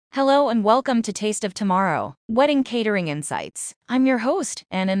Hello and welcome to Taste of Tomorrow, Wedding Catering Insights. I'm your host,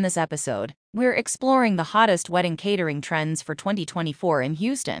 and in this episode, we're exploring the hottest wedding catering trends for 2024 in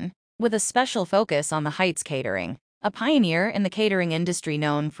Houston, with a special focus on the Heights Catering, a pioneer in the catering industry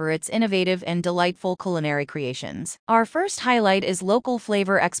known for its innovative and delightful culinary creations. Our first highlight is local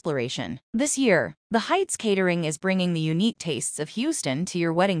flavor exploration. This year, the Heights Catering is bringing the unique tastes of Houston to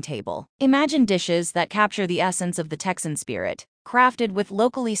your wedding table. Imagine dishes that capture the essence of the Texan spirit, crafted with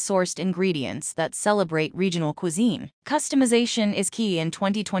locally sourced ingredients that celebrate regional cuisine. Customization is key in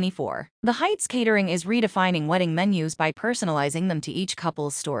 2024. The Heights Catering is redefining wedding menus by personalizing them to each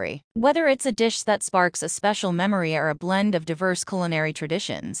couple's story. Whether it's a dish that sparks a special memory or a blend of diverse culinary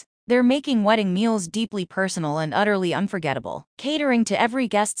traditions, they're making wedding meals deeply personal and utterly unforgettable. Catering to every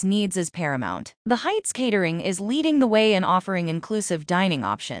guest's needs is paramount. The Heights Catering is leading the way in offering inclusive dining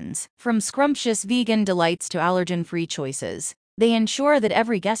options, from scrumptious vegan delights to allergen-free choices. They ensure that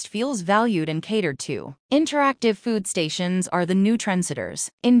every guest feels valued and catered to. Interactive food stations are the new trendsetters.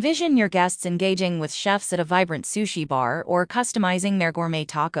 Envision your guests engaging with chefs at a vibrant sushi bar or customizing their gourmet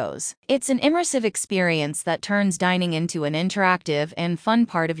tacos. It's an immersive experience that turns dining into an interactive and fun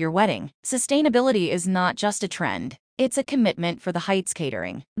part of your wedding. Sustainability is not just a trend, it's a commitment for the Heights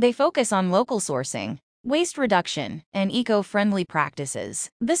Catering. They focus on local sourcing, waste reduction, and eco-friendly practices.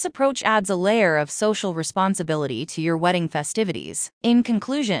 This approach adds a layer of social responsibility to your wedding festivities. In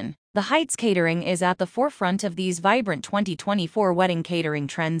conclusion, the Heights Catering is at the forefront of these vibrant 2024 wedding catering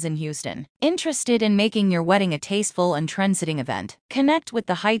trends in Houston. Interested in making your wedding a tasteful and trend-setting event? Connect with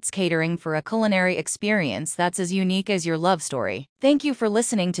the Heights Catering for a culinary experience that's as unique as your love story. Thank you for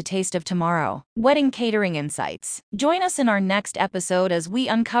listening to Taste of Tomorrow, Wedding Catering Insights. Join us in our next episode as we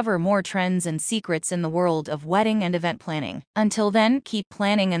uncover more trends and secrets in the world of wedding and event planning. Until then, keep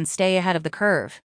planning and stay ahead of the curve.